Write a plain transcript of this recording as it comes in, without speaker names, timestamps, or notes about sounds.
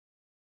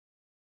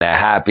A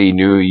happy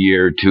new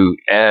year to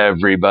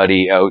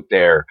everybody out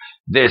there.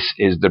 This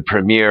is the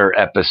premiere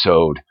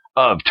episode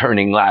of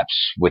Turning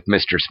Laps with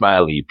Mr.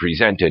 Smiley,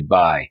 presented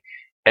by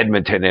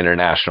Edmonton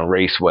International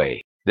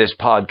Raceway. This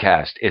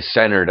podcast is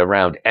centered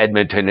around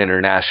Edmonton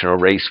International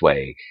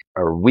Raceway,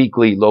 our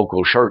weekly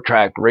local short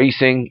track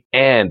racing,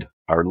 and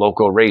our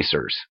local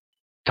racers.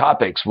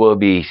 Topics will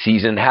be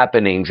season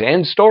happenings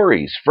and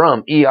stories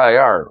from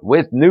EIR,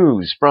 with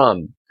news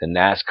from the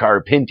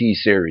NASCAR Pinty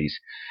Series,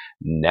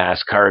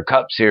 NASCAR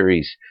Cup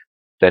Series,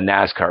 the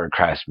NASCAR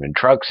Craftsman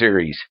Truck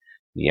Series,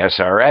 the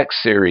SRX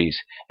Series,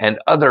 and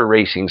other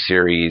racing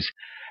series.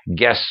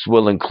 Guests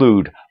will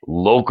include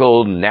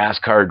local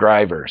NASCAR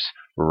drivers,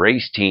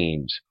 race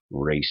teams,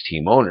 race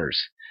team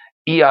owners,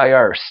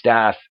 EIR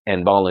staff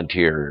and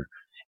volunteer,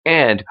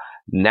 and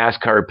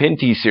NASCAR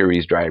Pinty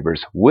Series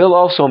drivers will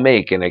also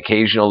make an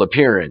occasional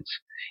appearance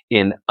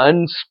in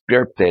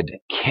unscripted,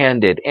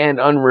 candid, and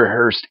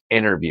unrehearsed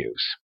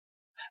interviews.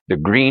 The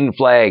green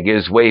flag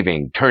is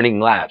waving. Turning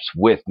Laps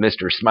with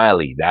Mr.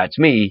 Smiley, that's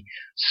me,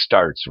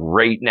 starts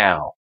right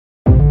now.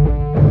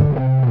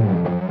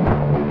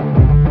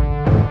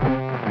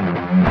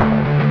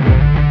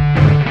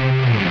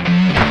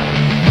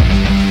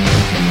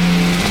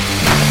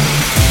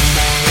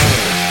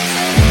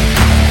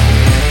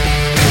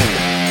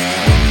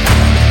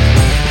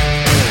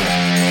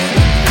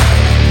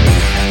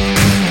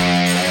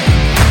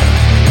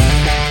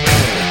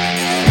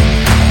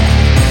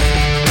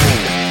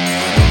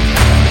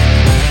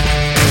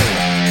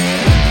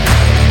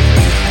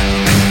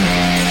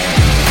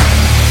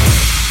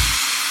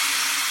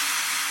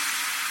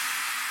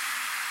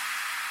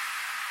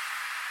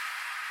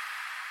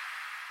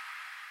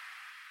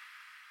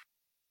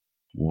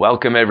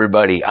 Welcome,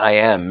 everybody. I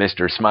am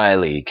Mr.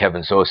 Smiley,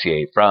 Kevin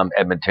Saucier from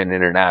Edmonton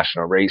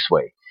International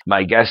Raceway.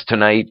 My guest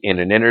tonight in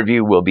an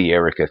interview will be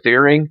Erica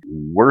Thiering.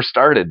 We're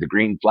started. The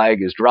green flag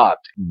is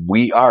dropped.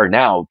 We are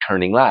now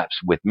turning laps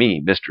with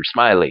me, Mr.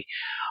 Smiley.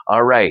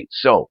 All right.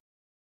 So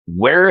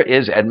where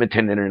is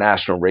Edmonton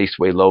International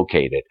Raceway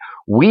located?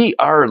 We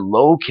are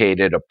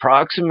located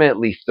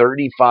approximately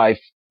 35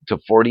 to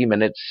 40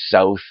 minutes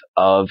south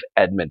of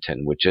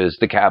Edmonton, which is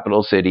the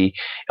capital city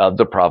of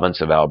the province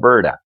of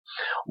Alberta.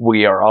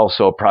 We are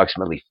also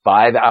approximately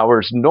 5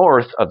 hours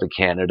north of the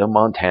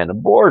Canada-Montana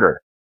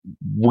border.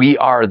 We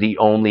are the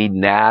only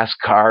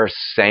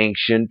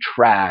NASCAR-sanctioned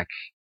track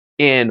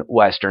in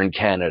Western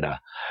Canada.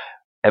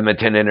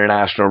 Edmonton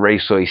International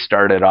Raceway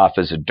started off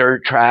as a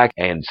dirt track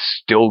and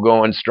still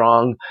going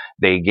strong.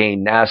 They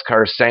gained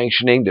NASCAR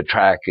sanctioning. The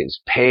track is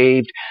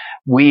paved.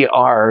 We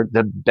are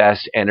the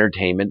best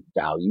entertainment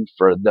value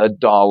for the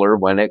dollar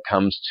when it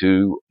comes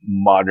to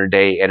modern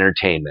day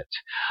entertainment.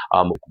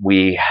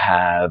 We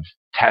have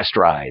test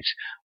drives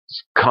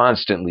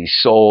constantly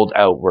sold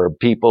out where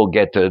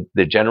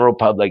the general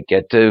public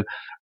get to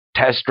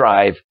test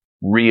drive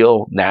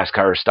real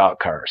NASCAR stock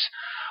cars.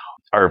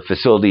 Our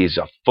facility is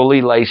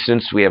fully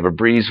licensed. We have a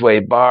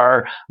breezeway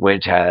bar,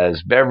 which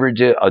has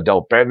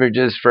adult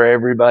beverages for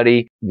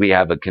everybody. We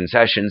have a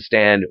concession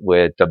stand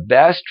with the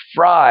best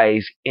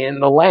fries in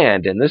the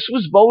land. And this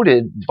was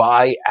voted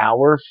by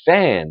our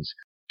fans.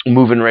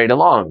 Moving right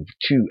along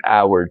to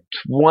our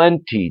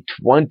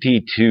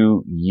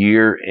 2022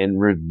 year in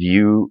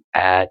review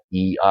at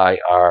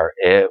EIR.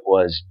 It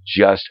was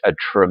just a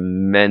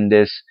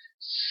tremendous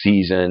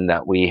season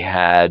that we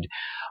had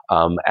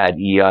at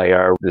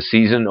EIR. The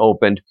season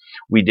opened.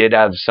 We did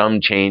have some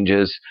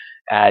changes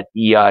at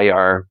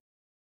EIR.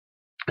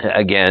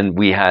 Again,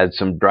 we had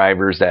some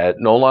drivers that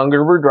no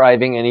longer were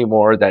driving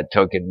anymore that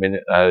took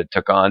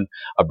on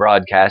a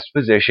broadcast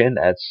position.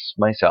 That's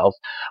myself.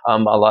 A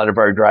lot of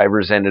our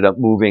drivers ended up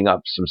moving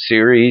up some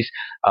series.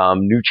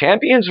 New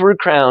champions were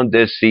crowned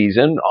this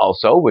season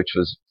also, which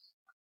was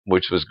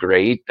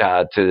great.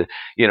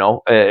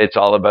 It's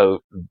all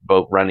about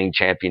running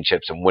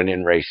championships and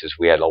winning races.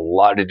 We had a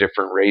lot of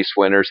different race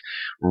winners.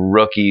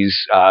 Rookies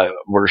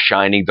were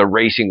shining. The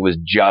racing was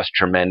just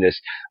tremendous.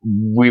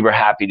 We were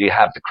happy to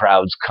have the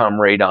crowds come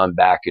right on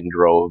back in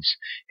droves.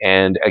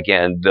 And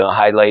again, the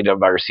highlight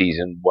of our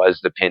season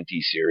was the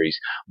Pinty Series,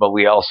 but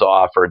we also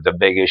offered the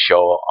biggest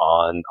show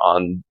on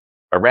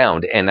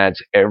around, and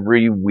that's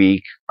every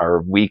week.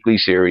 Our weekly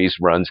series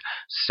runs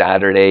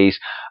Saturdays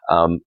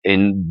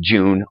in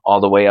June all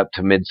the way up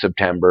to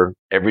mid-September.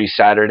 Every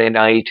Saturday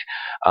night,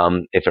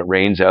 if it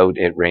rains out,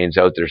 it rains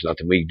out. There's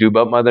nothing we can do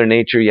about Mother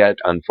Nature yet,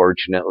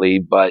 unfortunately,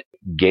 but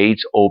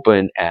gates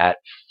open at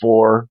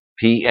 4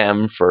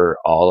 p.m. for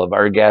all of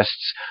our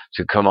guests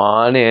to come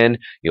on in.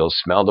 You'll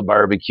smell the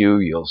barbecue.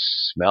 You'll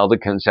smell the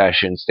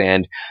concession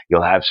stand.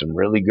 You'll have some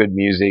really good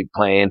music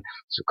playing.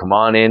 So come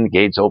on in.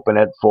 Gates open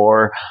at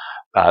 4.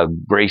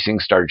 Racing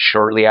starts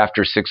shortly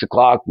after 6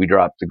 o'clock. We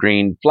drop the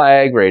green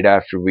flag right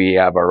after we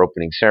have our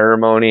opening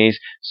ceremonies,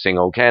 sing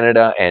O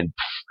Canada, and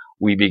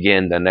we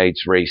begin the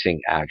night's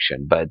racing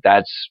action. But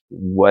that's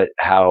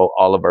how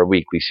all of our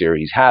weekly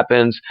series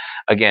happens.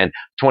 Again,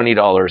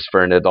 $20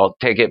 for an adult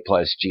ticket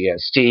plus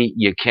GST.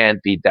 You can't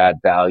beat that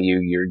value.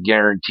 You're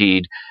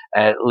guaranteed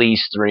at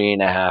least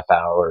 3.5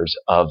 hours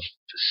of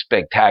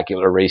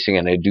spectacular racing,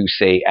 and I do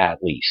say at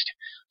least.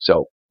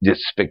 So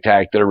just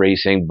spectacular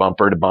racing,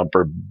 bumper to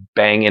bumper,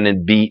 banging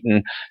and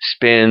beating,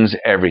 spins,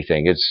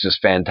 everything. It's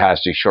just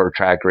fantastic short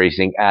track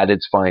racing at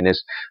its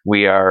finest.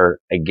 We are,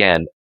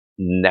 again,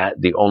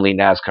 the only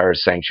NASCAR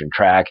sanctioned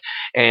track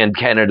and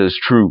Canada's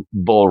true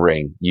bull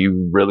ring.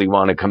 You really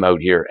want to come out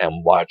here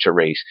and watch a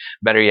race.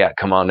 Better yet,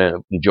 come on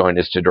and join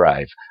us to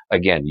drive.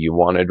 Again, you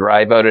want to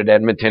drive out at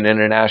Edmonton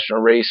International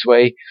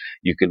Raceway,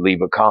 you could leave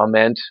a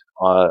comment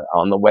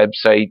on the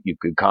website. You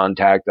could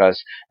contact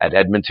us at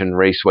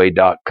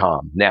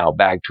edmontonraceway.com. Now,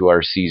 back to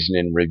our season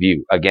in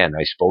review. Again,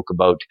 I spoke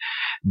about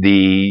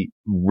the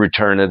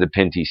return of the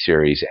Pinty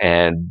Series,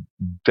 and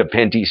the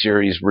Pinty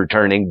Series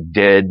returning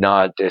did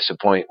not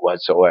disappoint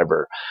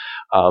whatsoever.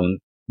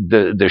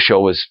 The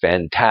show was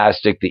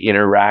fantastic. The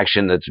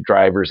interaction that the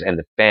drivers and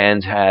the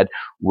fans had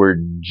were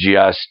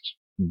just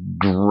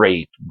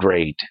great.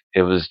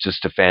 It was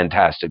just a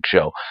fantastic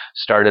show.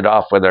 Started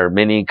off with our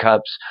mini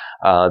cups.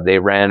 They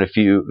ran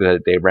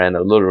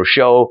a little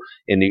show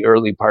in the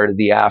early part of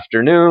the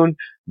afternoon.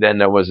 Then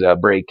there was a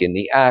break in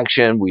the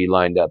action. We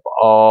lined up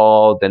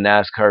all the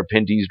NASCAR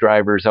Pinty's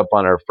drivers up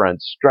on our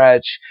front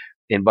stretch,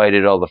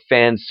 invited all the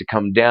fans to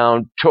come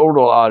down,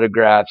 total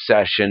autograph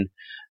session.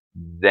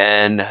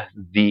 Then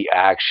the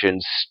action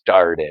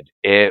started.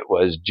 It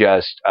was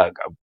just a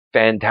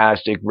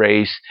fantastic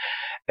race.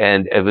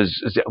 And it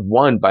was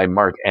won by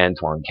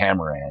Marc-Antoine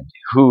Camirand,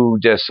 who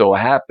just so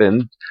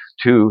happened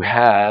to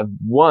have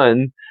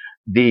won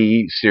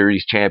the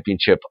series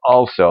championship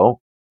also.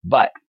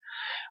 But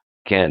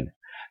again,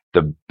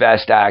 the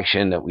best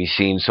action that we've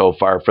seen so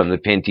far from the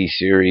Pinty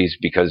Series,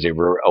 because they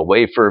were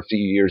away for a few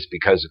years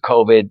because of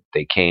COVID.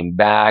 They came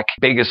back.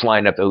 Biggest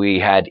lineup that we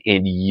had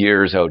in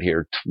years out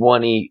here,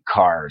 20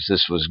 cars.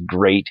 This was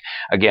great.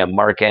 Again,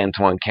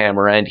 Marc-Antoine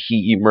Camirand,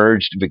 he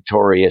emerged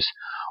victorious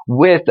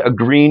with a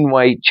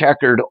green-white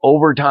checkered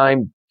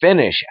overtime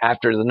finish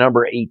after the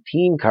number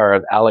 18 car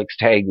of Alex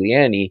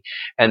Tagliani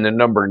and the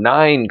number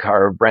 9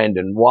 car of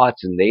Brandon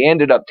Watson. They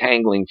ended up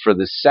tangling for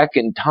the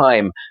second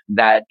time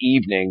that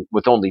evening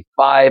with only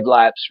 5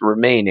 laps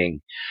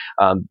remaining,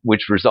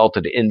 which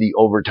resulted in the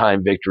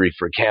overtime victory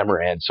for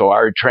Camirand. So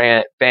our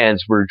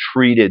fans were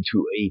treated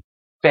to a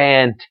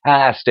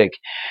fantastic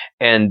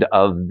end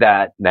of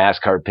that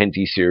NASCAR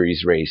Pinty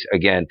Series race.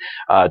 Again,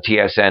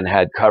 TSN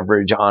had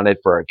coverage on it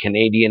for our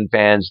Canadian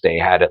fans. They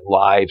had it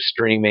live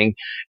streaming.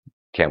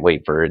 Can't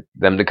wait for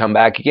them to come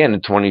back again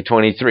in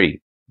 2023.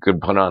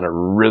 Could put on a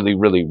really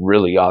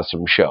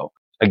awesome show.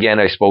 Again,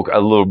 I spoke a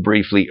little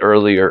briefly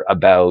earlier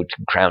about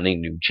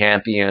crowning new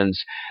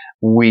champions.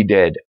 We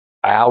did.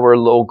 Our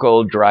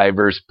local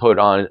drivers put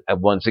on,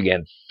 once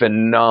again,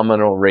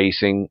 phenomenal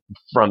racing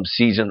from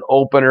season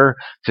opener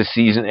to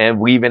season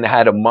end. We even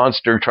had a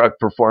monster truck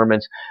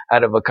performance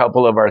out of a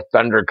couple of our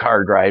Thunder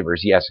Car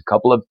drivers. Yes, a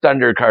couple of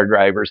Thunder Car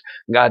drivers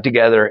got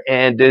together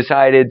and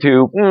decided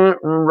to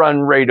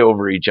run right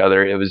over each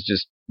other. It was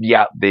just,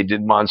 they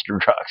did monster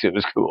trucks. It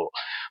was cool.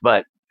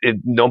 But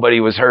nobody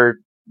was hurt.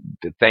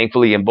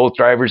 Thankfully, and both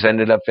drivers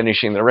ended up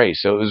finishing the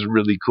race. So it was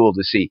really cool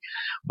to see.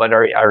 But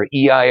our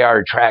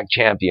EIR track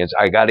champions,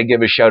 I got to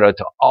give a shout out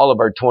to all of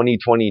our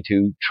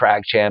 2022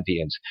 track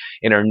champions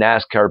in our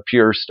NASCAR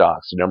Pure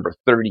Stocks, number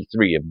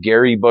 33 of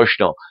Gary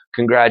Bushnell.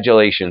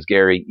 Congratulations,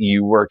 Gary.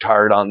 You worked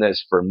hard on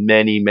this for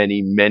many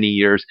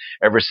years,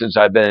 ever since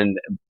I've been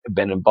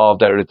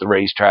involved out at the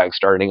racetrack,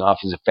 starting off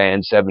as a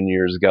fan 7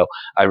 years ago.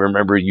 I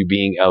remember you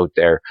being out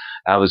there.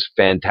 That was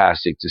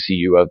fantastic to see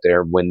you out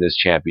there win this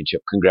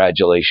championship.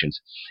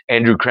 Congratulations.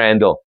 Andrew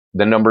Crandall,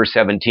 the number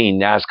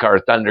 17 NASCAR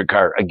Thunder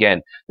Car.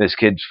 Again, this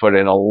kid's put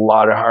in a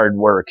lot of hard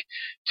work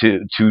to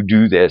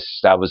do this.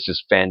 That was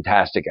just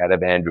fantastic out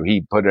of Andrew.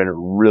 He put in a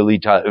really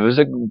tough, it was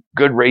a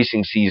good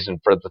racing season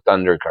for the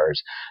Thunder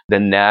Cars. The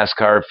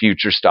NASCAR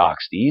Future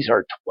Stocks. These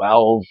are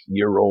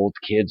 12-year-old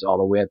kids all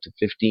the way up to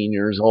 15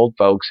 years old,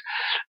 folks.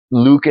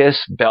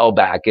 Lucas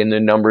Bellback in the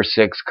number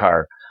 6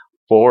 car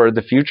for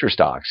the Future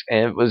Stocks.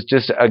 And it was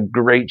just a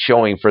great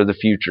showing for the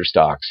Future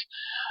Stocks.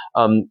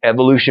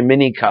 Evolution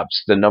Mini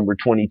Cups, the number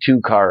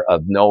 22 car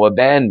of Noah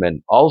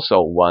Bandman,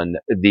 also won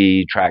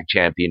the track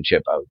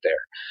championship out there.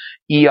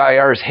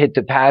 EIR's Hit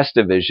to Pass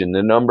division,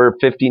 the number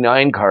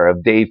 59 car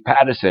of Dave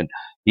Pattison,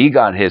 he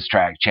got his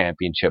track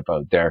championship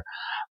out there.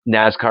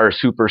 NASCAR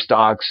Super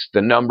Stocks,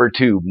 the number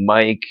 2,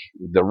 Mike,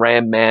 the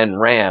Ram Man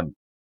Ram.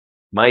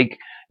 Mike,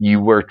 you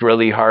worked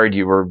really hard.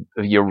 You're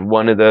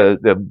one of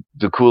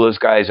the coolest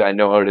guys I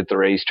know out at the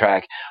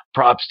racetrack.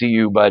 Props to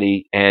you,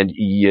 buddy, and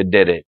you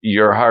did it.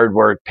 Your hard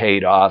work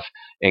paid off,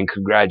 and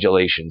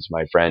congratulations,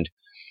 my friend.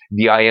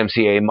 The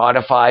IMCA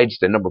Modifieds,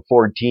 the number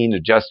 14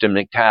 of Justin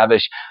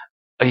McTavish,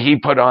 he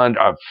put on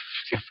a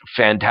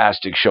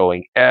fantastic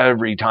showing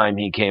every time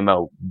he came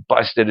out,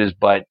 busted his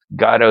butt,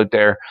 got out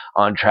there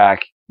on track,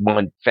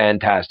 went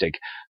fantastic.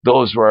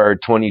 Those were our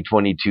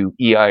 2022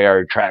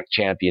 EIR track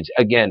champions.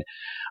 Again,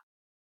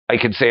 I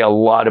could say a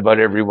lot about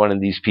every one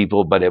of these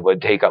people, but it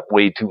would take up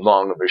way too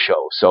long of a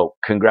show. So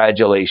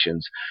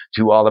congratulations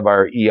to all of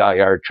our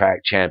EIR track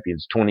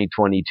champions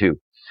 2022.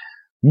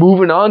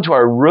 Moving on to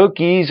our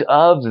rookies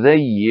of the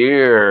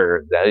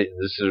year.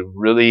 This is a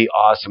really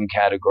awesome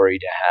category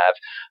to have.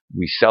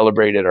 We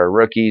celebrated our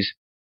rookies.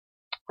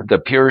 The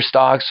pure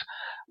stocks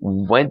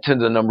went to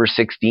the number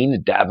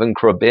 16, Davin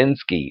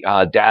Krobinski.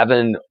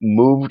 Davin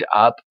moved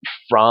up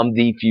from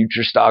the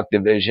future stock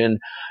division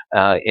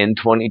in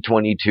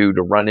 2022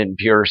 to run in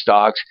pure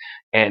stocks,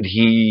 and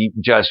he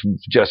just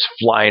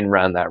flying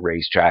around that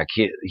racetrack.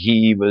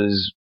 He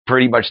was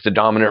pretty much the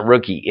dominant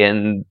rookie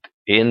in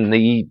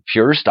the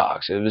pure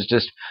stocks. It was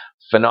just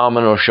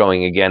phenomenal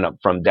showing again up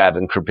from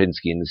Davin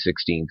Krupinski in the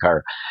 16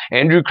 car.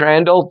 Andrew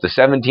Crandall, the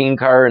 17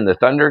 car and the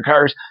Thunder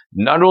cars,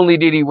 not only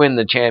did he win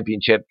the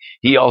championship,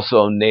 he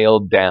also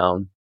nailed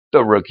down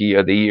the Rookie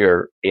of the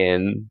Year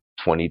in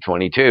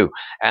 2022,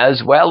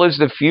 as well as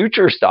the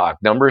future stock.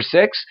 Number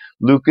 6,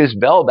 Lucas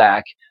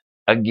Belbach.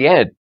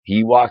 Again,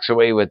 he walks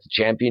away with the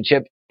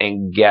championship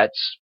and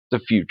gets the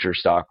future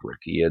stock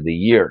Rookie of the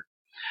Year.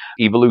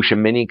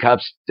 Evolution Mini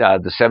Cups,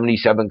 the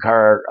 77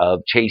 car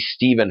of Chase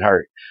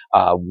Stevenhart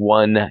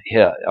won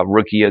a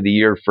Rookie of the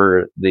Year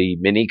for the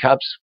Mini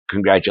Cups.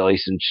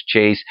 Congratulations,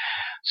 Chase.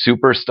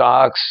 Super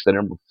Stocks, the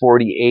number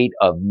 48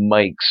 of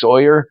Mike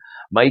Sawyer.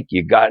 Mike,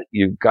 you got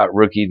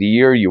Rookie of the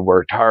Year. You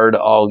worked hard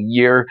all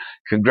year.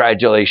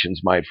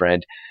 Congratulations, my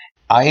friend.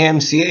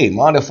 IMCA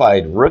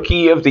Modified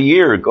Rookie of the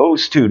Year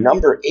goes to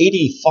number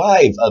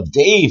 85 of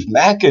Dave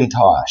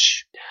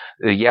McIntosh.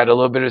 You had a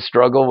little bit of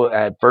struggle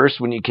at first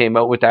when you came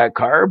out with that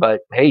car,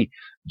 but hey,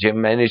 Jim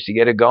managed to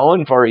get it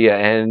going for you,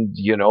 and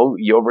you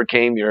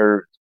overcame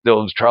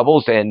those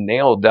troubles and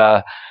nailed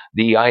the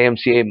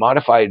IMCA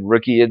Modified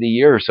Rookie of the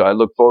Year. So I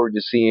look forward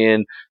to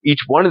seeing each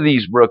one of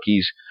these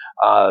rookies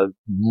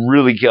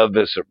really give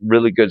us a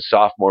really good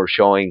sophomore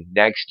showing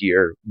next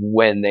year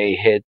when they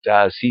hit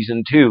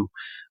season 2.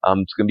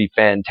 It's going to be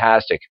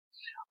fantastic.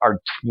 Our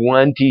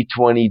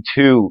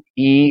 2022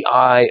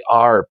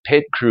 EIR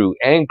Pit Crew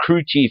and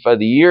Crew Chief of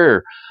the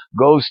Year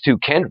goes to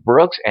Kent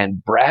Brooks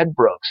and Brad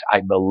Brooks.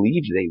 I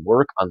believe they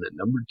work on the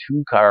number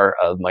 2 car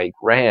of Mike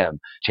Ram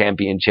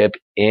championship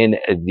in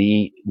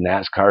the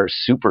NASCAR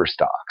Super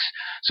Stocks.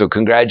 So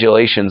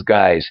congratulations,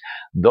 guys.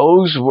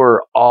 Those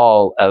were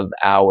all of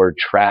our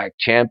track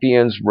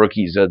champions,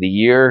 Rookies of the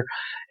Year,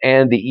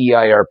 and the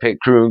EIR Pit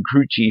Crew and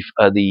Crew Chief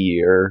of the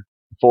Year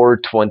for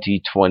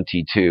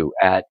 2022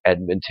 at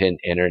Edmonton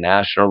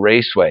International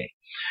Raceway.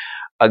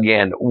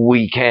 Again,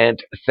 we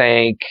can't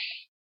thank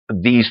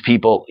these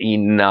people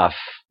enough.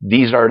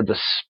 These are the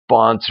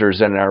sponsors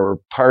and our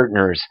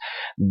partners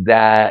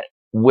that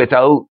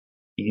without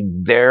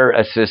their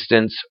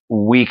assistance,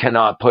 we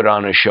cannot put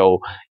on a show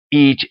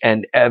each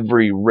and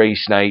every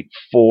race night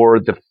for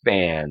the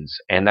fans.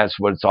 And that's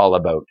what it's all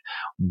about.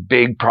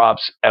 Big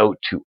props out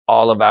to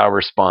all of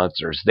our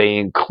sponsors. They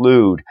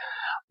include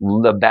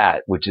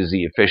Labatt, which is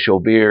the official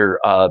beer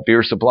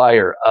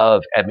supplier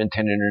of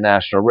Edmonton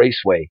International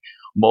Raceway.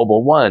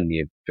 Mobil One,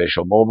 the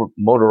official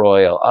motor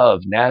oil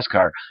of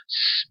NASCAR.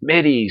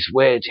 Smitty's,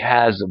 which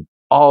has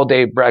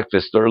all-day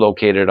breakfast. They're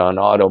located on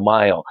Auto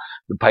Mile.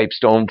 The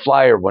Pipestone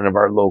Flyer, one of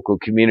our local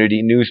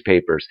community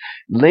newspapers.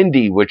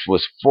 Lindy, which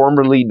was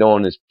formerly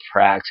known as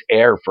Prax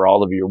Air for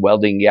all of your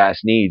welding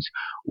gas needs.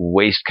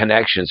 Waste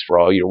Connections for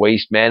all your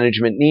waste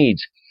management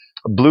needs.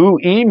 Blue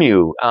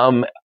Emu.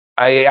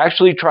 I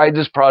actually tried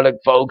this product,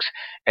 folks,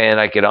 and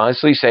I can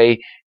honestly say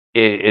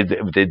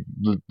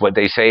what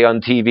they say on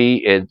TV.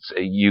 It's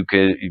you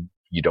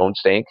don't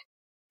stink.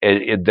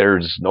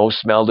 There's no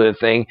smell to the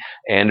thing,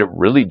 and it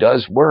really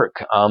does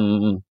work.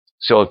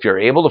 So if you're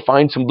able to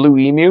find some Blue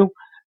Emu,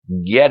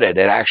 get it.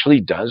 It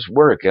actually does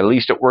work. At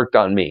least it worked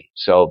on me.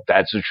 So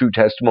that's a true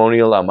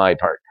testimonial on my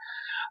part.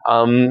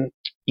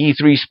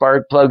 E3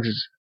 spark plugs,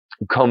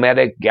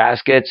 Cometic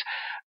gaskets.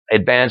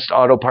 Advanced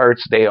Auto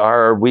Parts, they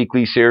are our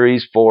weekly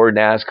series for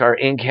NASCAR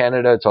in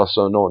Canada. It's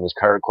also known as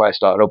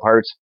CarQuest Auto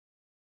Parts.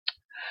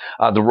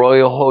 The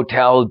Royal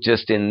Hotel,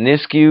 just in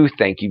Nisku.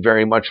 Thank you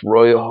very much,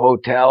 Royal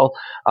Hotel.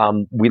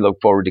 We look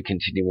forward to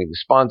continuing the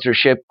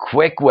sponsorship.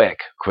 Quick Wick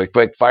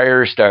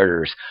Fire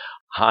Starters.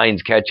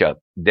 Heinz Ketchup.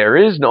 There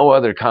is no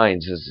other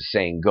kinds, as the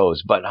saying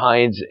goes, but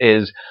Heinz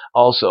is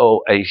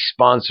also a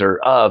sponsor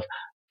of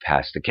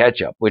Pass the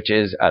Ketchup, which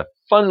is a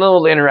fun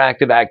little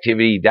interactive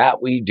activity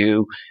that we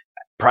do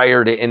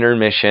prior to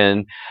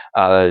intermission,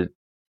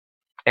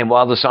 and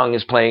while the song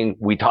is playing,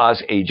 we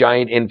toss a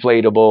giant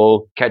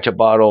inflatable ketchup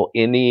bottle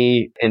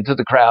into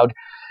the crowd.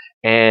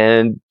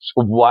 And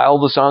while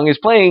the song is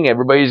playing,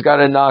 everybody's got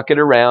to knock it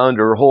around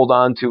or hold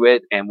on to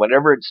it. And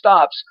whenever it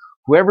stops,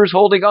 whoever's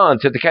holding on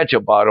to the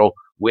ketchup bottle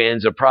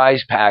wins a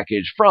prize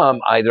package from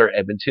either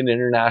Edmonton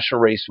International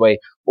Raceway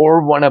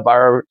or one of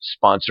our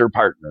sponsor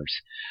partners.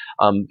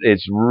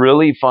 It's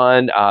really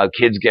fun.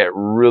 Kids get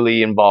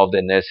really involved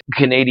in this.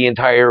 Canadian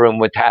Tire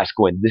and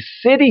Wetaskiwin. The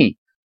city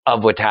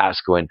of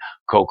Wetaskiwin,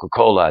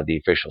 Coca-Cola, the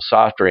official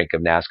soft drink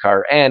of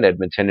NASCAR and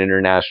Edmonton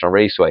International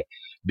Raceway.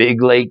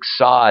 Big Lake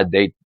Sod,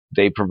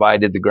 they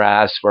provided the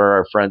grass for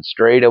our front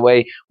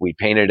straightaway. We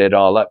painted it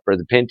all up for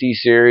the Pinty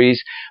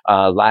Series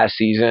last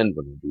season.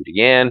 We're going to do it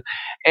again.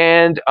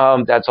 And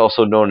that's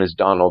also known as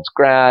Donald's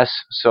Grass.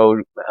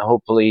 So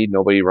hopefully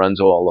nobody runs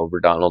all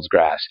over Donald's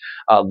Grass.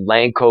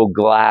 Lanco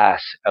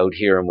Glass out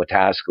here in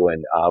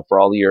Wetaskiwin for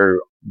all your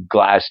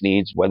glass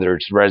needs, whether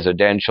it's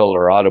residential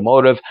or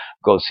automotive.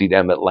 Go see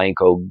them at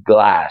Lanco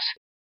Glass.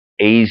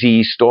 AZ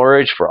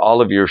Storage for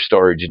all of your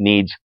storage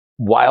needs.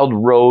 Wild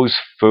Rose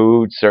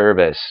Food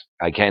Service.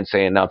 I can't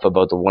say enough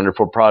about the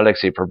wonderful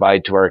products they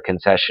provide to our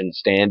concession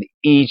stand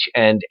each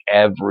and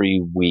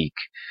every week.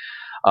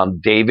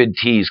 David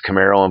T's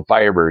Camaro and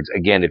Firebirds.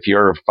 Again, if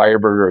you're a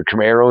Firebird or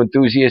Camaro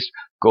enthusiast,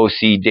 go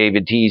see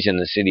David T's in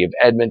the city of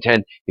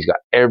Edmonton. He's got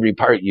every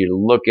part you're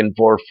looking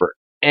for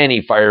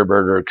any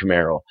Firebird or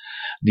Camaro.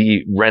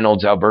 The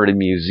Reynolds Alberta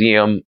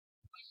Museum,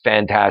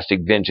 fantastic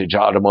vintage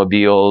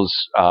automobiles,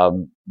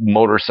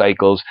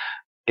 motorcycles.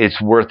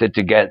 It's worth it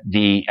to get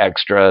the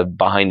extra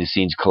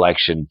behind-the-scenes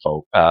collection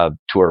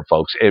tour,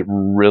 folks. It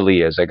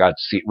really is. I got to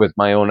see it with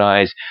my own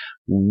eyes.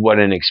 What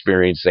an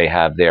experience they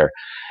have there.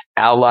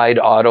 Allied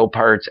Auto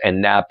Parts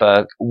and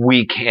Napa.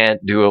 We can't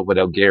do it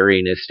without Gary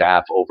and his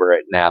staff over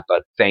at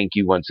Napa. Thank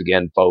you once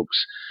again,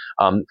 folks.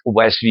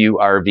 Westview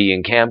RV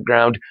and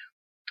Campground,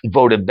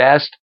 voted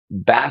best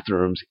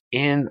bathrooms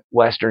in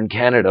Western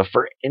Canada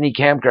for any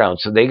campground.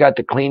 So they got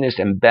the cleanest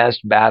and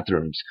best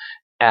bathrooms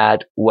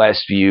at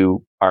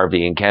Westview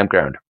RV and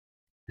Campground.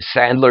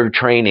 Sandler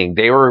Training,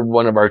 they were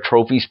one of our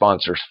trophy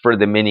sponsors for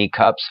the mini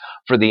cups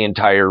for the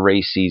entire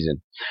race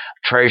season.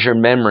 Treasure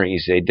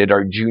Memories, they did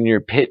our junior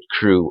pit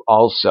crew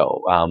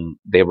also.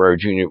 They were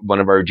one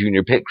of our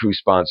junior pit crew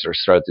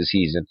sponsors throughout the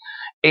season.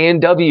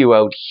 A&W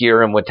out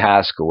here in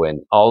Wetaskiwin,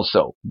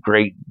 also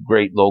great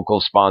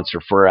local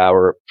sponsor for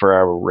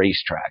our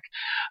racetrack.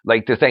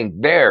 Like to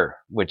thank Bear,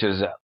 which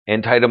is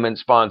entitlement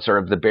sponsor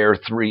of the Bear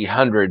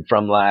 300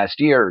 from last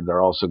year.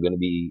 They're also going to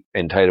be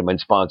entitlement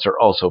sponsor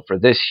also for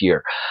this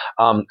year.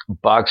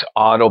 Bucks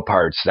Auto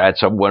Parts,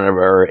 that's one of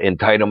our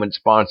entitlement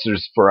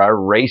sponsors for our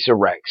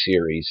SRX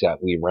series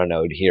that we run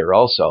out here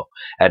also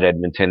at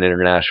Edmonton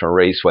International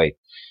Raceway.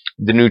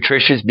 The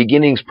Nutritious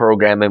Beginnings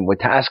program in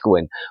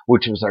Wetaskiwin,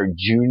 which was our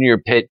junior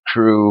pit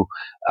crew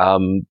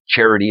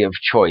charity of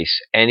choice.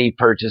 Any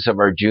purchase of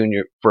our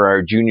junior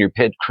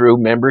pit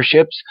crew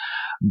memberships,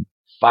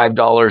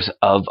 $5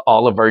 of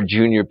all of our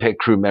junior pit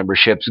crew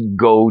memberships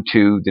go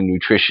to the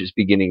Nutritious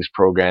Beginnings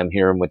program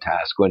here in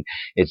Wetaskiwin.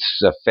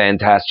 It's a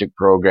fantastic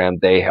program.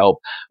 They help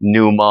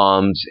new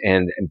moms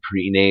and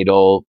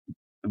prenatal.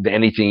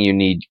 Anything you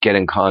need, get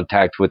in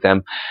contact with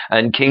them.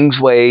 And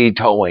Kingsway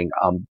Towing,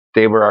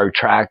 they were our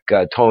track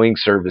towing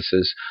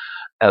services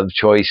of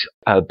choice.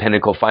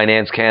 Pinnacle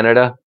Finance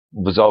Canada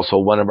was also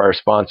one of our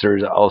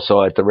sponsors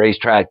also at the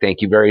racetrack.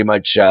 Thank you very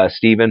much,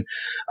 Stephen,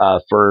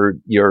 for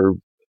your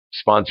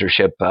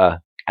sponsorship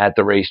at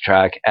the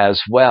racetrack as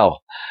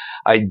well.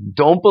 I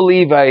don't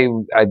believe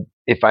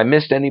if I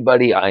missed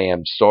anybody, I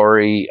am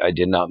sorry. I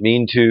did not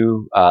mean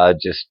to.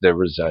 Just there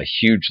was a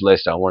huge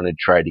list. I want to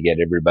try to get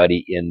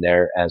everybody in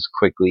there as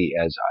quickly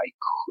as I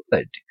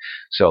could.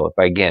 So if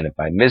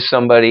I miss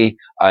somebody,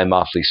 I'm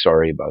awfully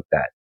sorry about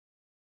that.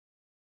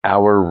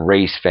 Our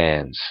race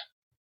fans,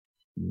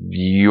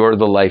 you're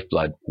the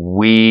lifeblood.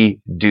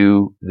 We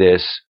do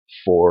this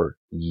for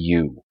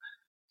you.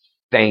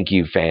 Thank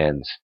you,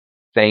 fans.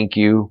 Thank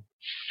you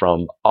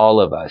from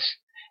all of us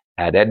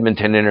at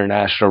Edmonton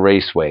International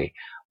Raceway,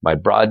 my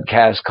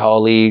broadcast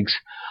colleagues,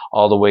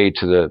 all the way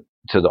to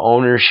the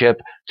ownership,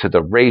 to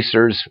the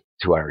racers,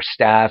 to our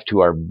staff,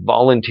 to our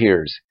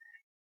volunteers.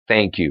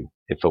 Thank you.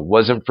 If it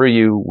wasn't for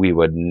you, we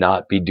would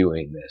not be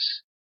doing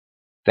this.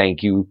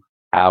 Thank you,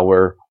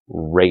 our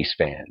race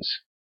fans.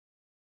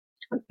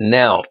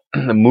 Now,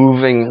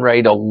 moving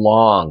right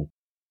along.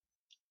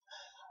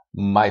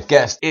 My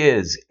guest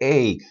is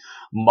a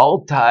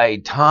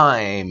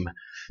multi-time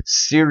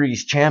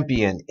series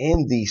champion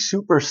in the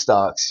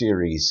Superstock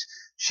series.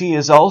 She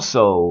has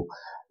also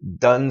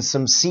done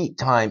some seat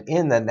time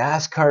in the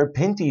NASCAR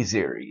Pinty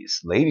series.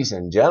 Ladies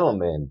and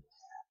gentlemen,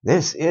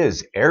 this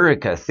is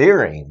Erica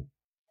Thiering.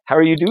 How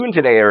are you doing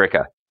today,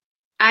 Erica?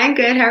 I'm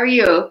good. How are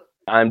you?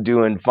 I'm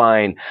doing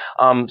fine.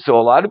 So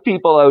a lot of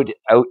people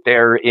out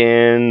there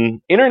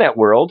in internet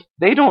world,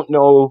 they don't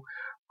know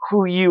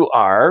who you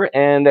are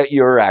and that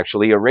you're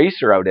actually a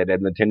racer out at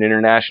Edmonton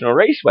International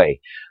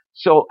Raceway.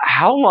 So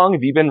how long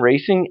have you been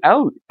racing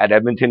out at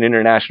Edmonton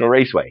International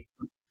Raceway?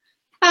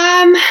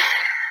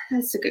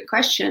 That's a good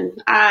question.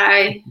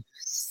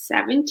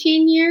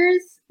 17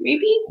 years,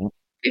 maybe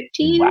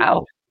 15.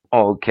 Wow.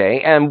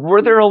 Okay. And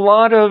were there a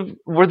lot of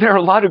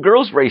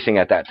girls racing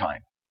at that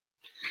time?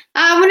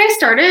 When I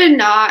started,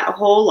 not a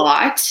whole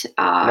lot.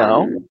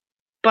 No.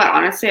 But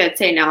honestly, I'd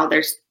say now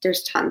there's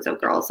tons of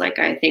girls. Like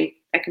I think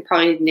I can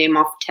probably name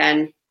off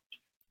 10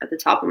 at the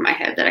top of my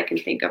head that I can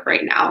think of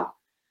right now.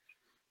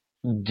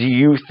 Do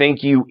you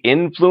think you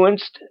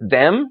influenced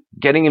them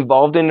getting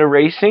involved in the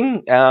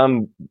racing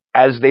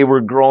as they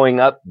were growing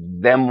up,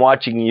 them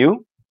watching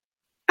you?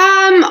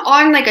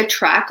 On like a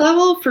track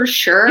level, for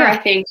sure. Yeah. I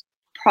think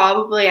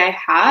probably I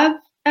have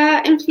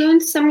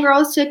influenced some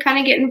girls to kind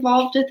of get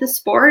involved with the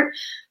sport.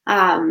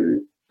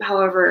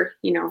 However,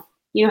 you know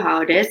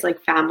how it is.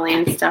 Like family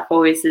and stuff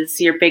always is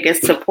your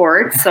biggest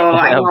support. So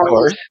I Of know there's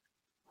course.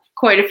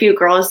 quite a few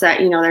girls that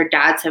their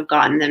dads have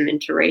gotten them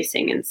into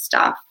racing and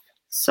stuff.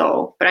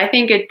 So, but I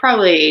think it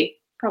probably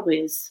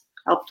has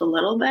helped a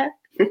little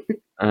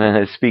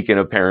bit. Speaking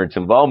of parents'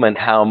 involvement,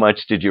 how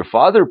much did your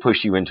father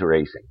push you into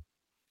racing?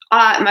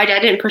 My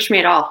dad didn't push me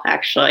at all,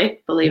 actually,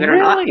 believe it or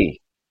not.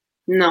 Really?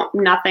 No,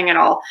 nothing at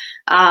all.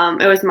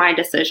 It was my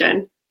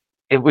decision.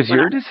 It was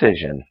your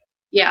decision.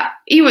 Yeah,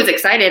 he was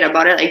excited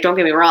about it. Like, don't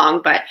get me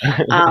wrong, but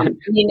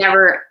he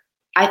never.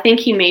 I think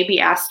he maybe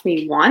asked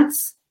me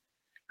once,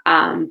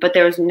 but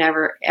there was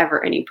never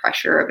ever any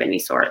pressure of any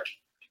sort.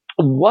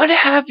 What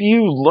have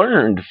you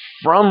learned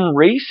from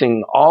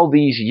racing all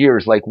these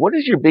years? Like, what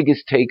is your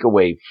biggest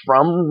takeaway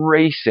from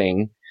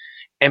racing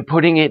and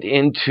putting it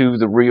into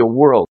the real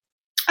world?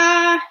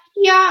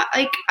 Yeah,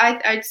 like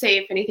I'd say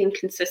if anything,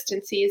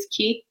 consistency is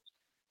key.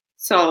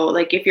 So,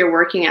 like, if you're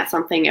working at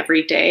something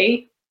every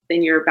day,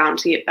 then you're bound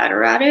to get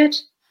better at it.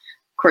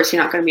 Of course,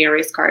 you're not going to be a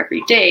race car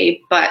every day,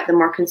 but the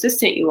more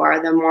consistent you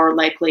are, the more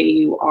likely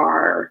you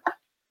are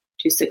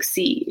to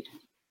succeed,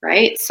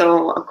 right?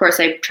 So, of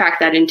course, I track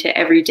that into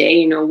every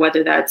day,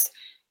 whether that's,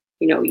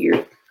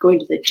 you're going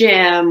to the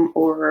gym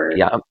or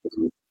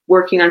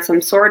working on some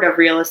sort of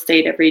real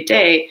estate every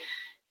day.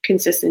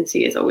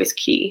 Consistency is always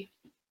key.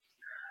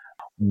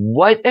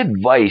 What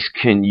advice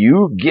can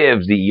you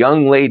give the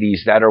young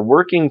ladies that are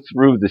working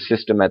through the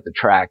system at the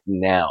track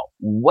now?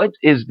 What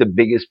is the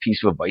biggest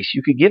piece of advice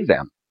you could give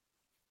them?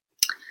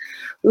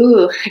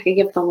 Ooh, I could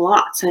give them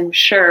lots, I'm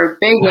sure.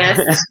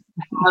 Biggest,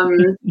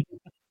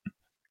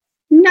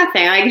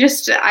 nothing.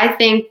 I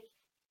think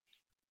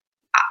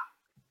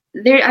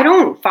I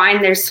don't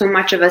find there's so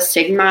much of a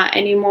stigma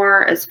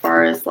anymore as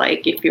far as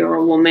like if you're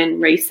a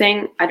woman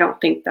racing. I don't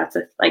think that's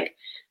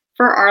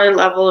for our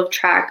level of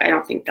track, I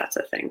don't think that's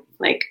a thing.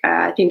 Like,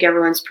 I think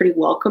everyone's pretty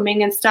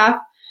welcoming and stuff.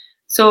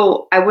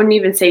 So I wouldn't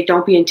even say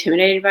don't be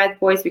intimidated by the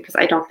boys, because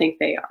I don't think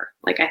they are.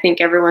 Like, I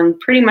think everyone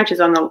pretty much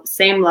is on the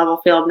same level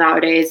field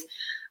nowadays.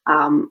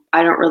 I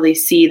don't really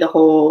see the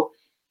whole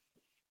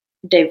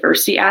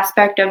diversity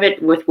aspect of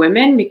it with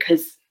women,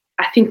 because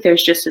I think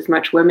there's just as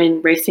much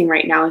women racing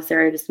right now as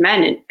there is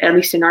men, at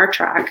least in our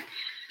track.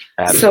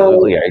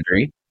 Absolutely, So I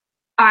agree.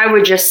 I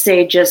would just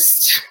say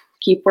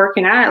keep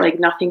working at it. Like,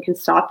 nothing can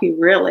stop you,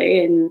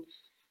 really. And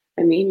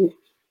I mean,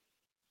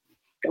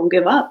 don't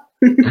give up.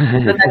 But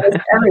that is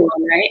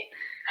everyone, right?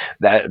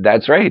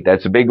 That's right.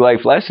 That's a big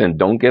life lesson.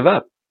 Don't give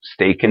up.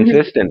 Stay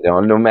consistent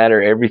no matter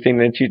everything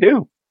that you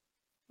do.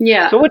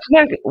 Yeah. So what's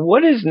next?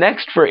 What is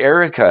next for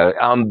Erica?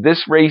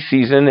 This race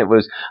season, it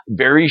was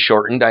very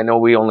shortened. I know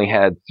we only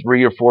had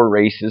 3 or 4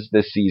 races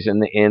this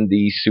season in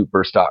the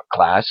super stock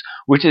class,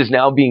 which is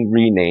now being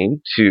renamed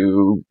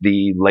to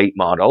the late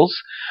models.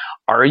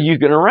 Are you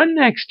going to run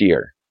next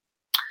year?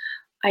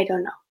 I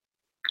don't know.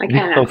 I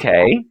can't answer.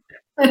 Okay.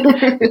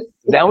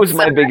 That was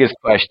my biggest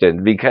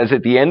question, because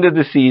at the end of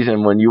the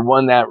season, when you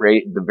won that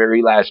race, the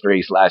very last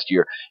race last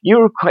year, you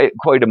were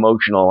quite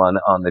emotional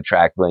on the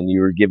track when you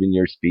were giving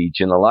your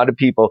speech, and a lot of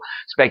people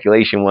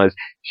speculation was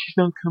she's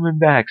not coming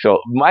back. So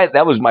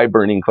that was my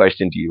burning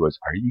question to you: was,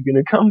 are you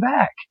going to come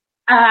back?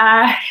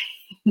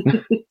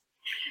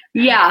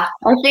 Yeah,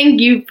 I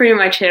think you pretty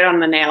much hit it on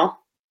the nail.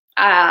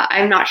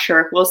 I'm not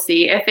sure. We'll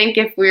see. I think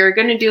if we're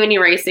going to do any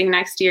racing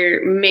next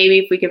year, maybe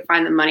if we can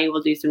find the money,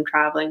 we'll do some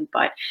traveling.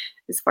 But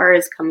as far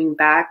as coming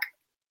back,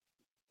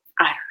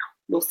 I don't know.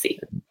 We'll see.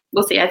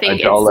 We'll see. I think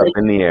it's all up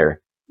in the air.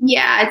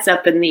 Yeah, it's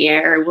up in the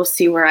air. We'll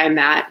see where I'm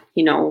at,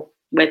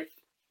 with,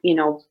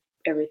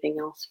 everything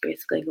else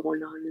basically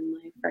going on in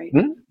life, right?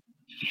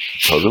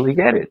 Totally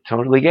get it.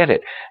 Totally get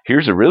it.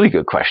 Here's a really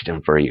good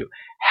question for you.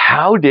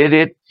 How did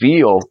it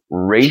feel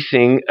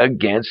racing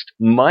against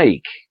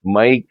Mike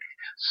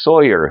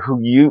Sawyer, who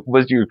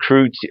was your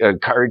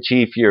car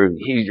chief?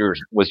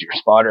 Was your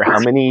spotter how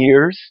many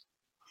years?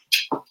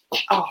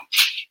 Oh,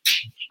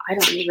 I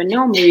don't even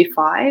know. Maybe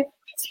 5.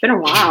 It's been a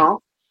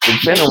while.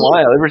 It's been a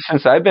while. Ever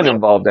since I've been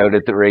involved out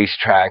at the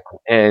racetrack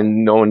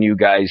and knowing you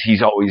guys,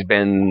 he's always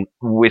been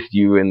with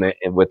you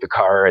with the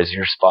car as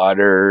your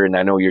spotter, and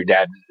I know your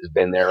dad has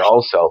been there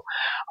also.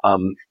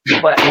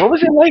 But what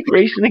was it like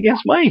racing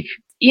against Mike?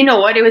 You know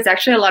what? It was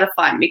actually a lot of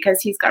fun, because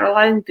he's got a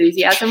lot of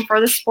enthusiasm for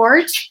the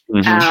sport,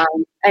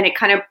 and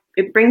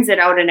it brings it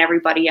out in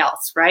everybody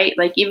else, right?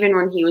 Like, even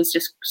when he was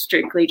just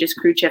strictly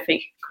crew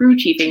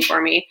chiefing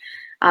for me,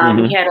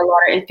 he had a lot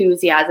of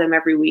enthusiasm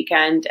every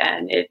weekend,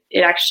 and it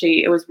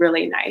was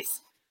really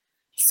nice.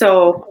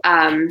 So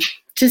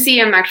to see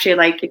him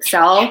actually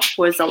excel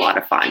was a lot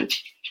of fun.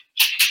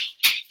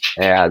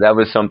 Yeah, that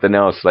was something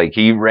else. Like,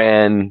 he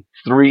ran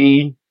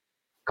 3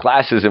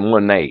 classes in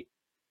one night.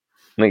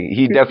 Like,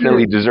 he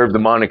definitely deserved the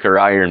moniker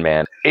Iron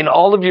Man. In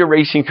all of your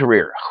racing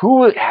career,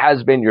 who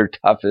has been your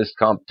toughest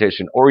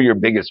competition or your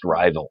biggest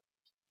rival?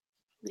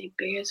 My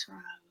biggest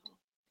rival.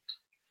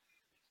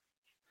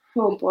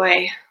 Oh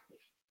boy.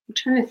 I'm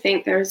trying to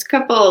think. There's a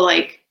couple,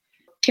 like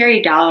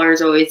Terry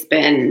Dollar's always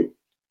been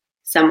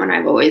someone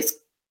I've always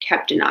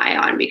kept an eye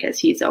on because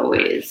he's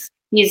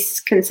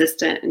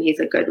consistent and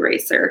he's a good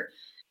racer.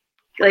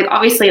 Like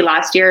obviously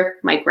last year,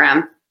 Mike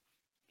Graham,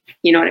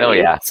 you know what I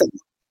mean? Yeah. So,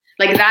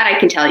 like that I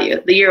can tell you.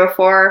 The year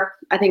before,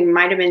 I think it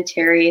might have been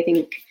Terry. I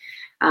think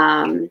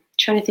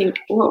trying to think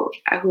who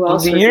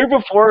else. The year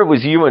before it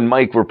was you and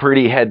Mike were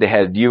pretty head to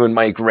head. You and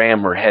Mike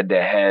Graham were head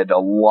to head a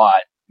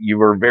lot. You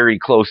were very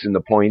close in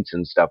the points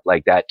and stuff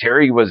like that.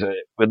 Terry was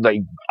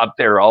like up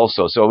there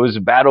also. So it was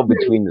a battle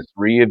between the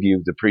three of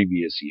you the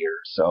previous year.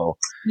 So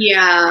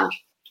yeah,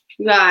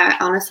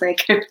 honestly I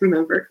can't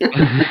remember.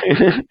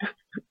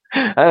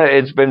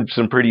 It's been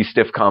some pretty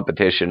stiff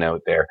competition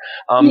out there.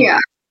 Yeah.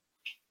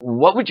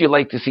 What would you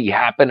like to see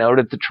happen out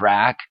at the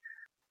track?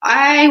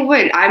 I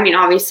mean,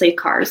 obviously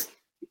cars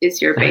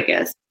is your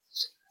biggest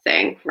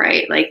thing,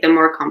 right? Like the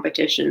more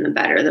competition, the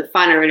better. The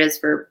funner it is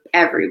for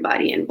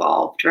everybody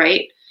involved,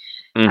 right?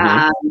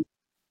 Mm-hmm.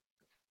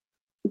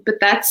 But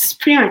that's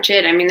pretty much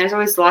it. I mean, there's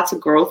always lots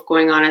of growth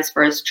going on as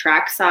far as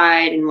track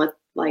side and what,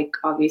 like,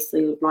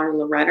 obviously Ron and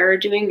Loretta are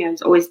doing.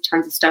 There's always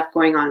tons of stuff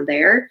going on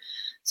there.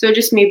 So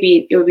just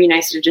maybe it would be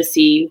nice to just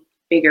see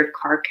bigger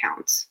car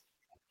counts.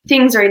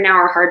 Things right now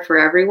are hard for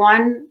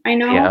everyone, I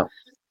know. Yeah.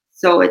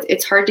 So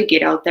it's hard to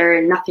get out there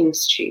and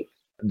nothing's cheap.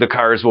 The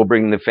cars will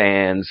bring the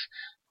fans,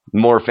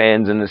 more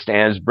fans in the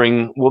stands,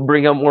 will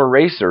bring out more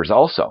racers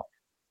also.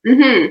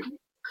 Mm-hmm.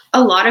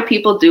 A lot of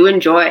people do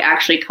enjoy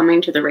actually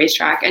coming to the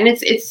racetrack. And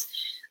it's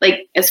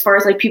like, as far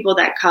as like people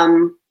that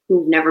come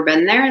who've never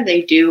been there,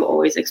 they do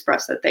always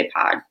express that they've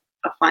had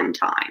a fun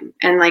time.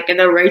 And like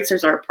the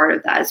racers are a part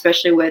of that,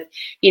 especially with,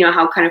 you know,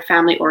 how kind of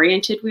family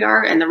oriented we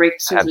are. And the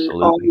racers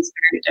are always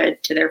very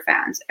good to their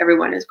fans.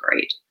 Everyone is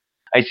great.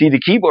 I see the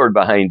keyboard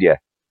behind you.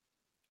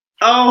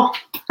 Oh,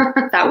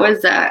 that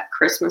was a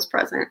Christmas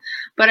present.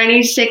 But I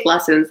need to take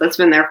lessons. That's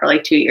been there for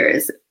like 2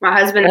 years. My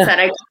husband said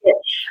I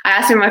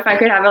asked him if I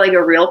could have like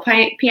a real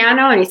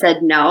piano, and he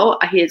said no.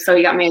 So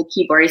he got me a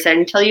keyboard. He said,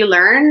 until you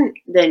learn,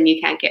 then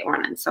you can't get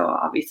one. And so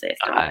obviously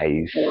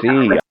I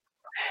see.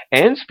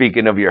 And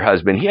speaking of your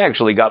husband, he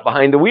actually got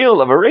behind the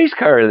wheel of a race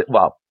car.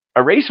 Well,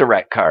 a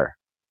racer-wreck car.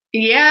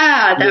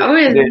 Yeah, that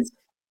was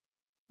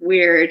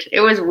weird.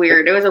 It was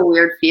weird. It was a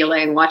weird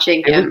feeling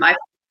watching him. I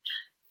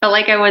felt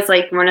like I was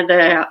like one of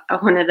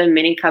the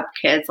mini cup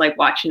kids, like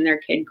watching their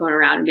kid going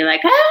around and be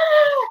like, ah!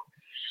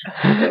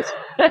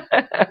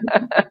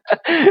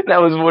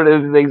 That was one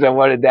of the things I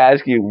wanted to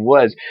ask you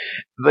was,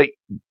 like,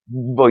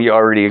 well, you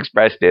already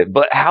expressed it,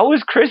 but how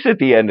was Chris at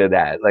the end of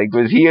that? Like,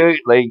 was he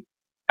like?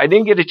 I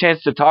didn't get a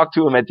chance to talk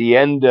to him at the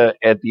end of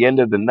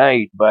the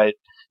night, but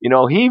you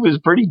know, he was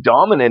pretty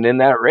dominant in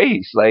that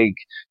race. Like,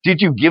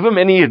 did you give him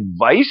any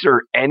advice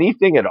or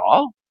anything at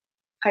all?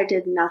 I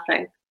did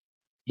nothing.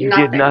 You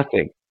did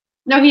nothing.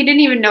 No, he didn't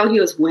even know he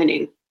was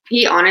winning.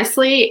 He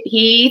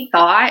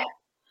thought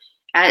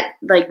at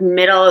like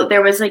middle,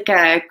 there was like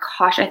a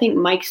caution. I think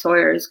Mike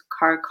Sawyer's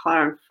car caught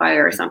on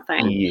fire or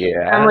something.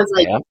 Yeah. I was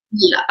like,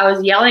 I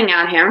was yelling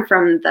at him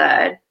from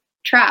the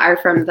track or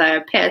from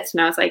the pits,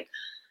 and I was like,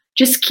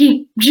 just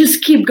keep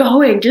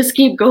going.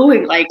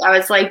 Like, I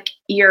was like,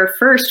 you're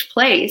first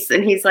place.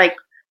 And he's like,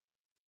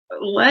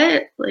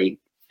 what? Like,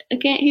 I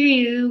can't hear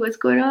you. What's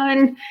going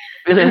on?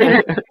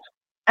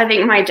 I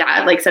think my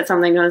dad like said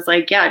something. I was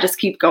like, yeah, just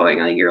keep going.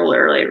 Like, you're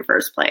literally in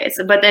first place.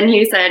 But then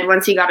he said,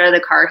 once he got out of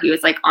the car, he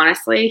was like,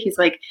 honestly, he's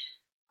like,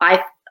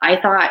 I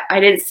thought I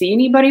didn't see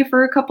anybody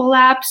for a couple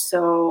laps.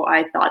 So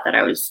I thought that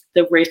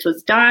the race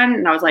was done.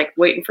 And I was like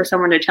waiting for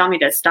someone to tell me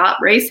to stop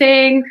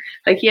racing.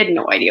 Like, he had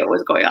no idea what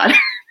was going on.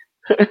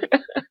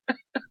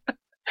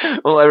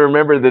 Well, I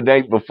remember the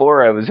night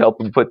before I was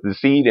helping put the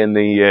seat in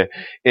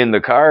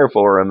the car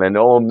for him, and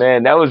oh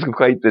man, that was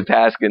quite the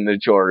task and the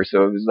chore.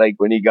 So it was like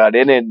when he got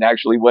in it and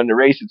actually won the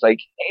race, it's like,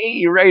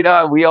 hey, right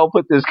on, we all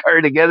put this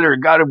car together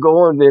and got him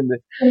going in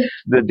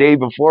the day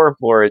before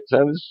for it.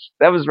 So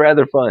that was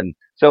rather fun.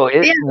 So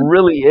it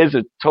really is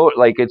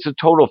it's a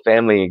total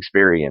family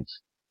experience.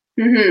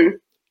 Mm-hmm.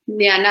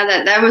 Yeah, now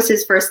that was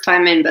his first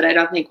time in, but I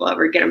don't think we'll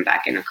ever get him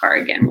back in a car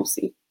again. We'll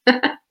see.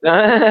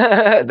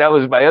 That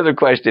was my other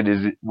question.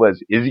 Is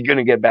he going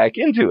to get back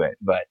into it?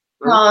 But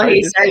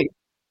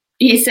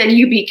he said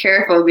you be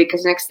careful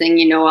because next thing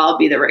you know I'll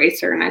be the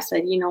racer. And I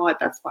said, you know what,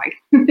 that's fine.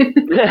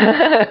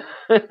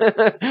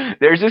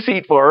 There's a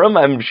seat for him.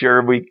 I'm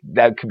sure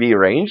that could be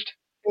arranged.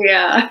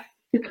 Yeah.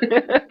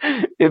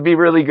 It'd be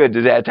really good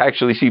to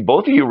actually see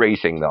both of you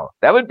racing though.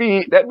 That'd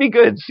be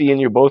good seeing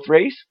you both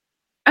race.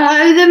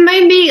 That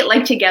might be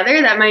like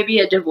together. That might be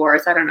a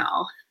divorce. I don't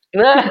know.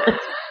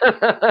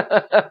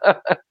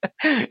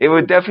 It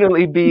would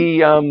definitely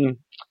be,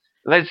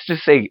 let's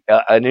just say,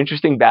 an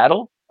interesting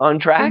battle on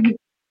track.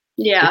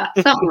 Yeah,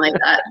 something like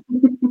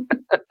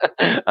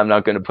that. I'm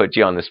not going to put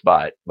you on the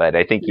spot, but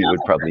I think you would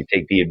probably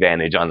take the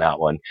advantage on that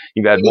one.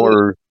 You got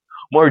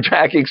more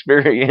track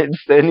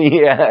experience than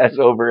he has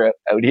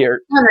out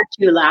here. 1 or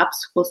 2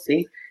 laps, we'll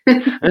see. 1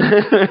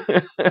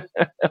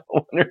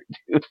 or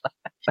 2.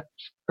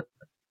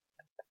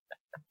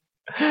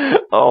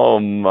 Oh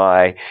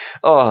my.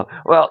 Oh,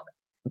 well,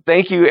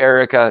 thank you,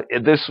 Erica.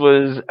 This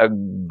was a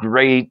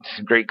great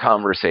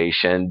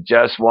conversation.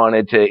 Just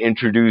wanted to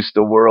introduce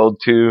the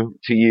world to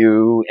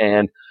you,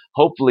 and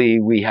hopefully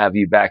we have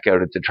you back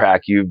out at the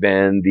track. You've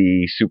been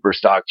the super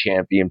stock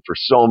champion for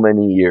so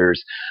many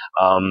years.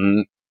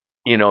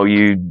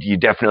 You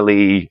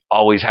definitely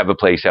always have a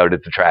place out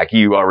at the track.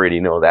 You already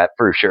know that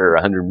for sure,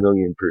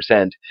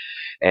 100,000,000%.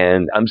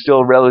 And I'm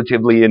still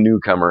relatively a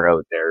newcomer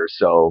out there,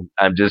 so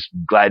I'm just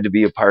glad to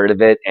be a part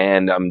of it.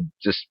 And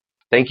just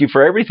thank you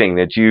for everything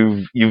that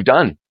you've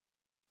done.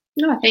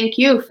 No, thank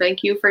you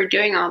for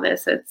doing all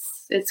this.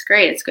 It's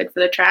great. It's good for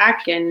the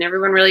track, and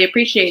everyone really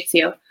appreciates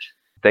you.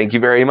 Thank you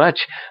very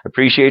much.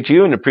 Appreciate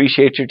you and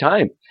appreciate your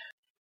time.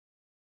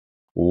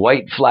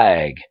 White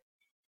flag.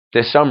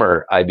 This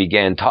summer, I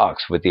began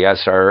talks with the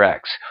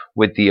SRX,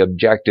 with the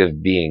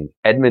objective being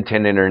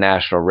Edmonton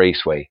International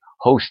Raceway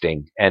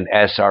hosting an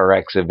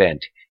SRX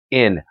event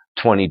in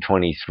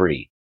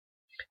 2023.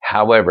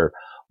 However,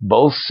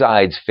 both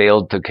sides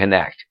failed to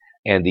connect,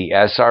 and the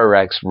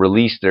SRX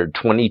released their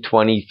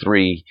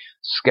 2023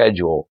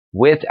 schedule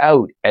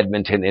without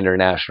Edmonton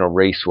International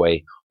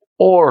Raceway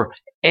or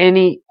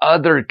any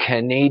other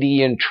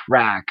Canadian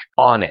track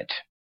on it.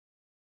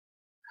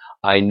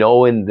 I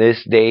know in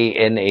this day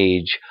and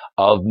age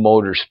of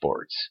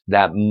motorsports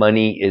that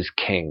money is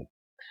king.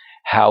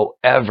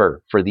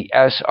 However, for the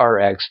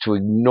SRX to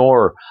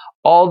ignore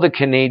all the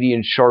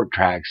Canadian short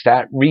tracks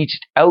that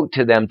reached out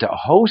to them to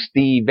host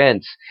the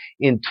events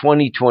in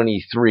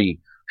 2023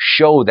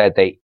 show that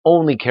they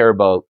only care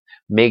about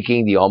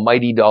making the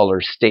almighty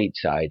dollar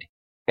stateside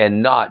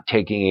and not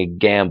taking a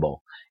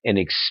gamble and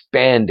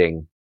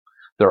expanding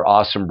their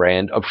awesome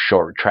brand of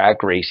short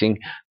track racing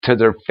to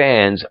their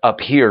fans up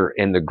here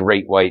in the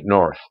Great White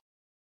North.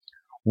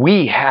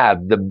 We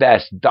have the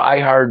best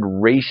diehard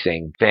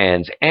racing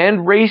fans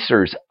and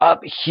racers up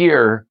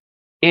here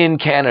in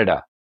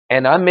Canada.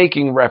 And I'm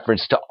making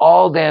reference to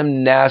all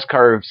them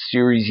NASCAR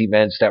series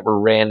events that were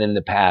ran in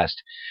the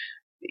past.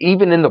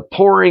 Even in the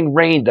pouring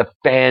rain, the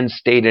fans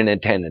stayed in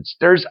attendance.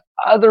 There's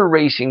other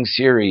racing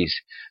series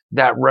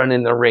that run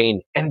in the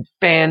rain and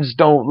fans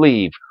don't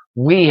leave.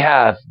 We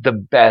have the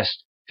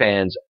best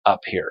fans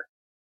up here.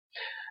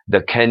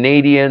 The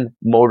Canadian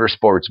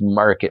motorsports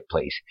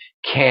marketplace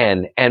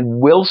can and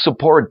will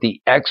support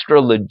the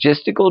extra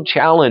logistical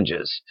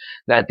challenges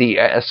that the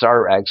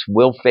SRX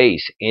will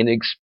face in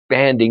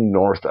expanding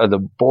north of the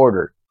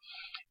border.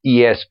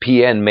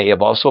 ESPN may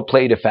have also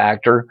played a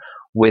factor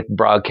with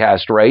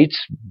broadcast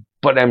rights,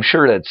 but I'm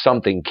sure that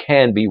something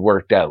can be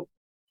worked out.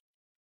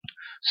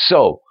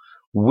 So,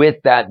 with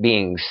that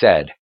being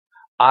said,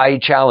 I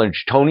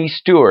challenge Tony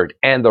Stewart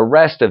and the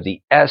rest of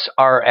the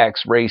SRX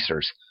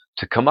racers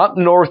to come up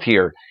north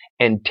here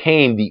and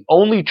tame the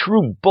only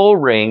true bull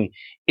ring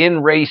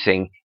in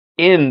racing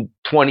in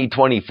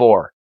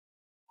 2024.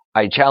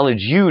 I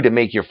challenge you to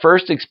make your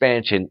first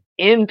expansion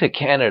into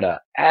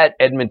Canada at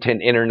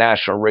Edmonton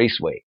International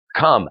Raceway.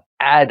 Come,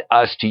 add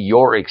us to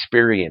your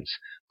experience.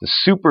 The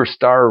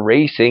superstar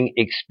racing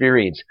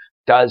experience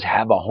does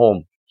have a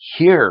home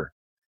here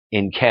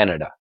in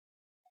Canada.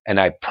 And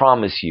I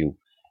promise you,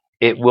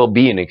 it will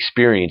be an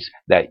experience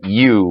that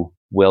you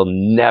will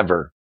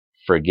never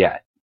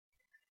forget.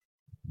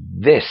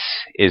 This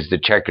is the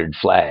Checkered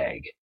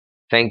Flag.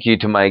 Thank you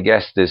to my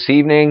guest this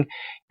evening,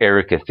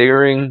 Erica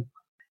Thiering.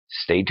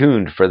 Stay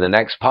tuned for the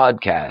next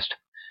podcast.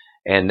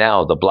 And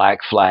now the Black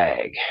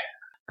Flag.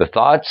 The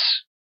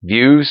thoughts,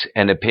 views,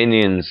 and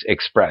opinions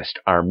expressed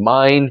are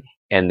mine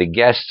and the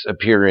guests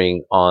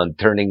appearing on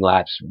Turning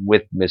Laps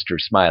with Mr.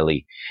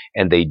 Smiley,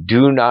 and they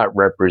do not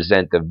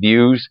represent the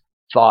views,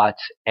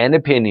 thoughts, and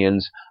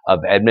opinions of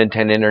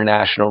Edmonton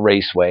International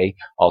Raceway,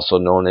 also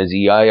known as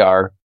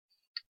EIR,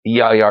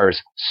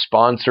 EIR's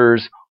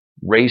sponsors,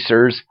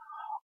 racers,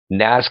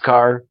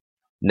 NASCAR,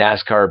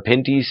 NASCAR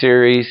Pinty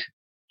Series,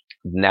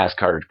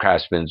 NASCAR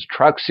Craftsman's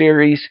Truck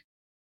Series,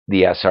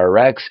 the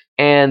SRX,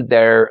 and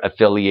their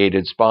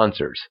affiliated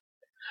sponsors.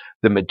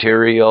 The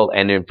material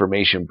and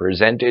information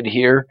presented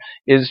here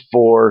is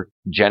for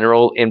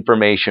general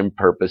information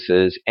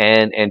purposes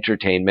and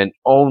entertainment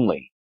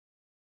only.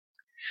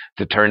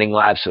 The Turning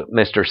Laps with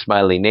Mr.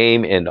 Smiley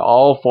name in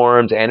all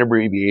forms and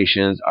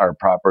abbreviations are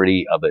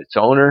property of its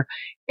owner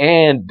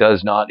and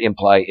does not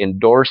imply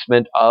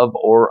endorsement of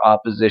or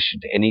opposition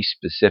to any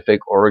specific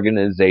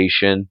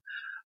organization,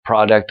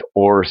 product,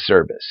 or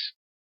service.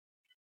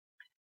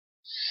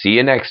 See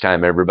you next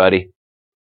time, everybody.